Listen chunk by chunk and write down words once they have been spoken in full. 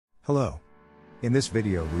Hello. In this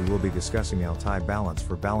video we will be discussing Altai Balance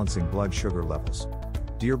for balancing blood sugar levels.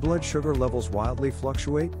 Do your blood sugar levels wildly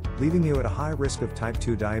fluctuate, leaving you at a high risk of type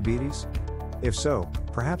 2 diabetes? If so,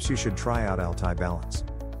 perhaps you should try out Altai Balance.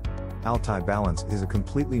 Altai Balance is a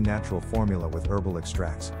completely natural formula with herbal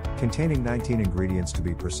extracts, containing 19 ingredients to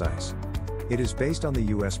be precise. It is based on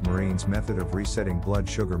the US Marines method of resetting blood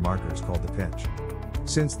sugar markers called the pinch.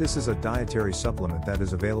 Since this is a dietary supplement that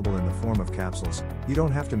is available in the form of capsules, you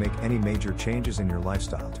don't have to make any major changes in your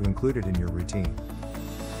lifestyle to include it in your routine.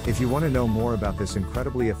 If you want to know more about this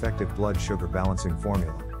incredibly effective blood sugar balancing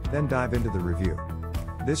formula, then dive into the review.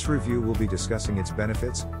 This review will be discussing its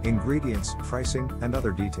benefits, ingredients, pricing, and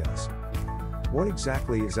other details. What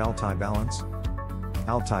exactly is Altai Balance?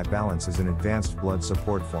 Altai Balance is an advanced blood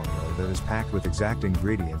support formula that is packed with exact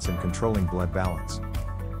ingredients and controlling blood balance.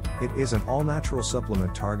 It is an all-natural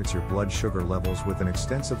supplement targets your blood sugar levels with an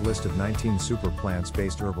extensive list of 19 super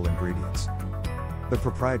plants-based herbal ingredients. The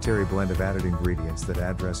proprietary blend of added ingredients that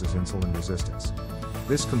addresses insulin resistance.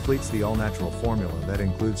 This completes the all-natural formula that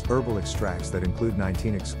includes herbal extracts that include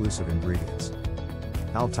 19 exclusive ingredients.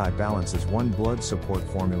 Altai Balance is one blood support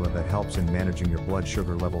formula that helps in managing your blood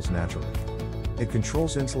sugar levels naturally. It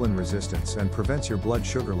controls insulin resistance and prevents your blood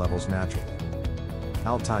sugar levels naturally.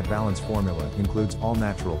 Altai Balance formula includes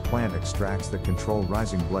all-natural plant extracts that control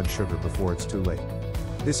rising blood sugar before it's too late.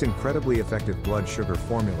 This incredibly effective blood sugar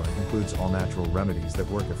formula includes all-natural remedies that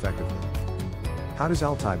work effectively. How does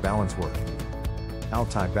Altai Balance work?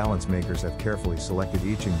 Altai Balance makers have carefully selected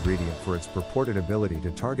each ingredient for its purported ability to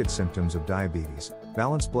target symptoms of diabetes,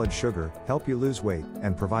 balance blood sugar, help you lose weight,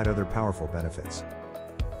 and provide other powerful benefits.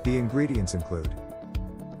 The ingredients include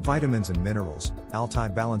vitamins and minerals. Altai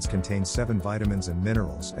Balance contains 7 vitamins and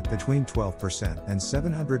minerals at between 12% and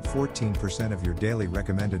 714% of your daily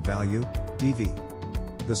recommended value,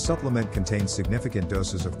 DV. The supplement contains significant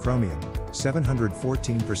doses of chromium, 714%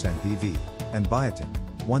 DV, and biotin,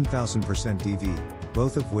 1000% DV,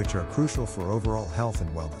 both of which are crucial for overall health and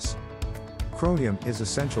wellness. Chromium is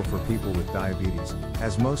essential for people with diabetes,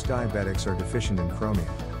 as most diabetics are deficient in chromium,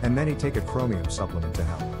 and many take a chromium supplement to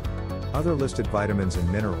help. Other listed vitamins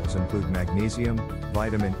and minerals include magnesium,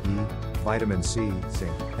 vitamin E, vitamin C,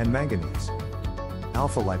 zinc, and manganese.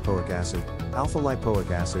 Alpha-lipoic acid.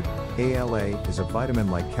 Alpha-lipoic acid, ALA, is a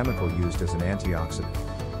vitamin-like chemical used as an antioxidant.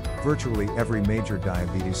 Virtually every major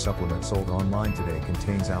diabetes supplement sold online today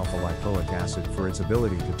contains alpha-lipoic acid for its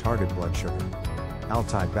ability to target blood sugar.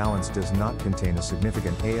 Altai Balance does not contain a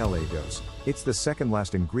significant ALA dose. It's the second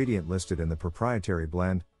last ingredient listed in the proprietary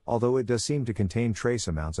blend, although it does seem to contain trace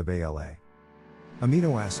amounts of ALA.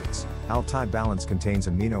 Amino acids. Altai Balance contains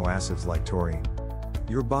amino acids like taurine.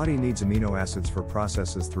 Your body needs amino acids for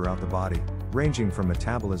processes throughout the body, ranging from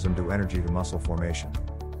metabolism to energy to muscle formation.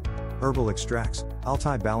 Herbal extracts.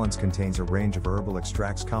 Altai Balance contains a range of herbal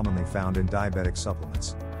extracts commonly found in diabetic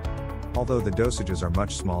supplements. Although the dosages are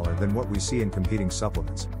much smaller than what we see in competing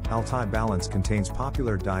supplements, Altai Balance contains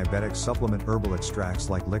popular diabetic supplement herbal extracts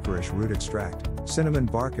like licorice root extract, cinnamon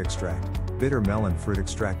bark extract, bitter melon fruit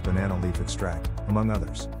extract, banana leaf extract, among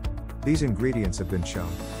others. These ingredients have been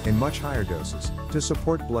shown, in much higher doses, to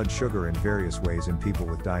support blood sugar in various ways in people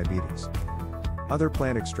with diabetes. Other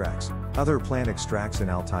plant extracts. Other plant extracts in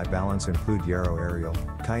Altai Balance include yarrow ariel,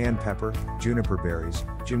 cayenne pepper, juniper berries,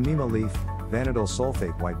 gymnema leaf, vanadyl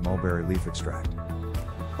sulfate, white mulberry leaf extract.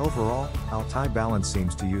 Overall, Altai Balance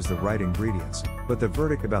seems to use the right ingredients, but the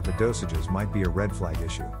verdict about the dosages might be a red flag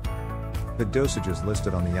issue. The dosages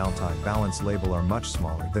listed on the Altai Balance label are much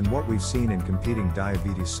smaller than what we've seen in competing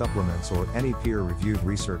diabetes supplements or any peer-reviewed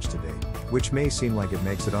research to date, which may seem like it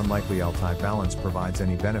makes it unlikely Altai Balance provides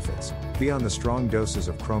any benefits, beyond the strong doses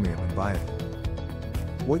of chromium and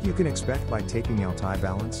biotin. What you can expect by taking Altai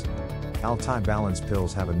Balance? Altai Balance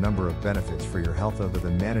pills have a number of benefits for your health other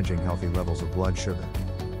than managing healthy levels of blood sugar.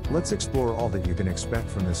 Let's explore all that you can expect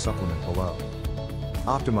from this supplement below.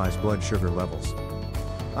 Optimize blood sugar levels.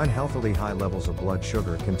 Unhealthily high levels of blood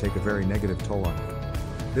sugar can take a very negative toll on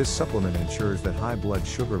you. This supplement ensures that high blood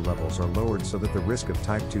sugar levels are lowered so that the risk of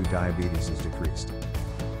type 2 diabetes is decreased.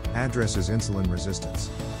 Addresses insulin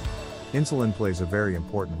resistance. Insulin plays a very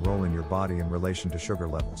important role in your body in relation to sugar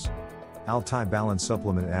levels. Altai Balance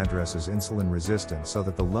supplement addresses insulin resistance so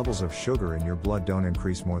that the levels of sugar in your blood don't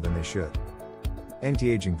increase more than they should.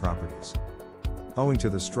 Anti-aging properties. Owing to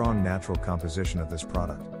the strong natural composition of this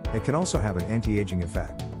product, it can also have an anti-aging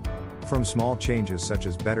effect. From small changes such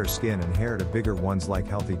as better skin and hair to bigger ones like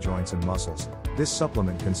healthy joints and muscles, this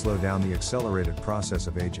supplement can slow down the accelerated process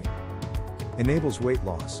of aging. Enables weight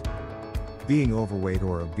loss. Being overweight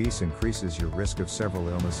or obese increases your risk of several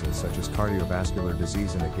illnesses such as cardiovascular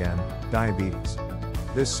disease and again, diabetes.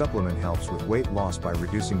 This supplement helps with weight loss by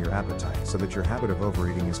reducing your appetite so that your habit of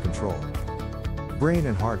overeating is controlled. Brain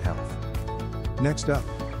and heart health. Next up,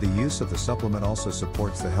 the use of the supplement also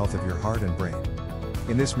supports the health of your heart and brain.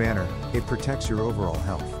 In this manner, it protects your overall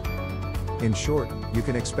health. In short, you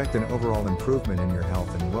can expect an overall improvement in your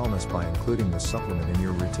health and wellness by including this supplement in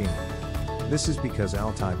your routine. This is because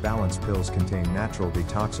Altai Balance pills contain natural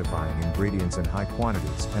detoxifying ingredients in high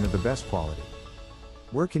quantities and of the best quality.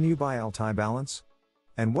 Where can you buy Altai Balance?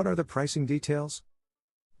 And what are the pricing details?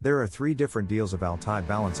 There are 3 different deals of Altai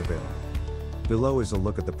Balance available. Below is a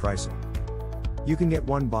look at the pricing. You can get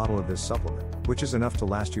 1 bottle of this supplement, which is enough to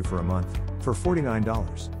last you for a month, for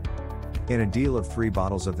 $49. In a deal of 3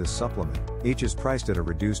 bottles of this supplement, each is priced at a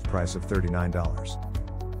reduced price of $39.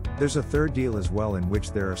 There's a third deal as well in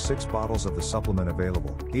which there are 6 bottles of the supplement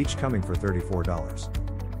available, each coming for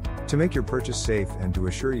 $34. To make your purchase safe and to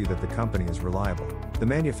assure you that the company is reliable, the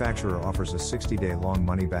manufacturer offers a 60-day long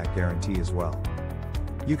money-back guarantee as well.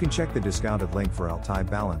 You can check the discounted link for Altai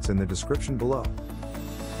Balance in the description below.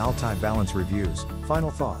 Altai Balance reviews,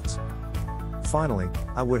 final thoughts. Finally,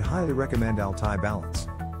 I would highly recommend Altai Balance.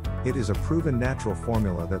 It is a proven natural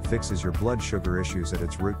formula that fixes your blood sugar issues at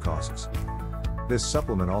its root causes. This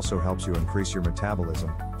supplement also helps you increase your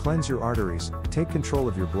metabolism, cleanse your arteries, take control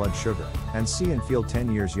of your blood sugar, and see and feel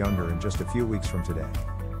 10 years younger in just a few weeks from today.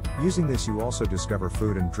 Using this, you also discover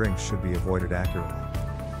food and drinks should be avoided accurately.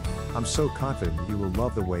 I'm so confident that you will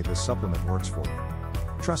love the way this supplement works for you.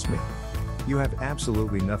 Trust me. You have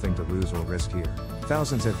absolutely nothing to lose or risk here.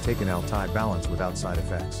 Thousands have taken Altai Balance without side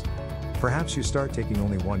effects. Perhaps you start taking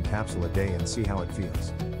only 1 capsule a day and see how it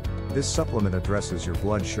feels. This supplement addresses your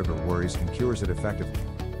blood sugar worries and cures it effectively.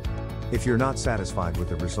 If you're not satisfied with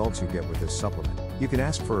the results you get with this supplement, you can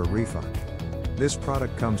ask for a refund. This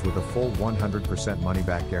product comes with a full 100%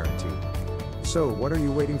 money-back guarantee. So what are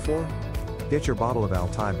you waiting for? Get your bottle of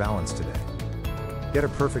Altai Balance today. Get a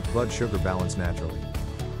perfect blood sugar balance naturally.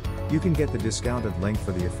 You can get the discounted link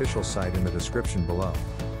for the official site in the description below.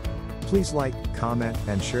 Please like, comment,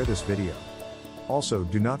 and share this video. Also,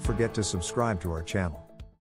 do not forget to subscribe to our channel.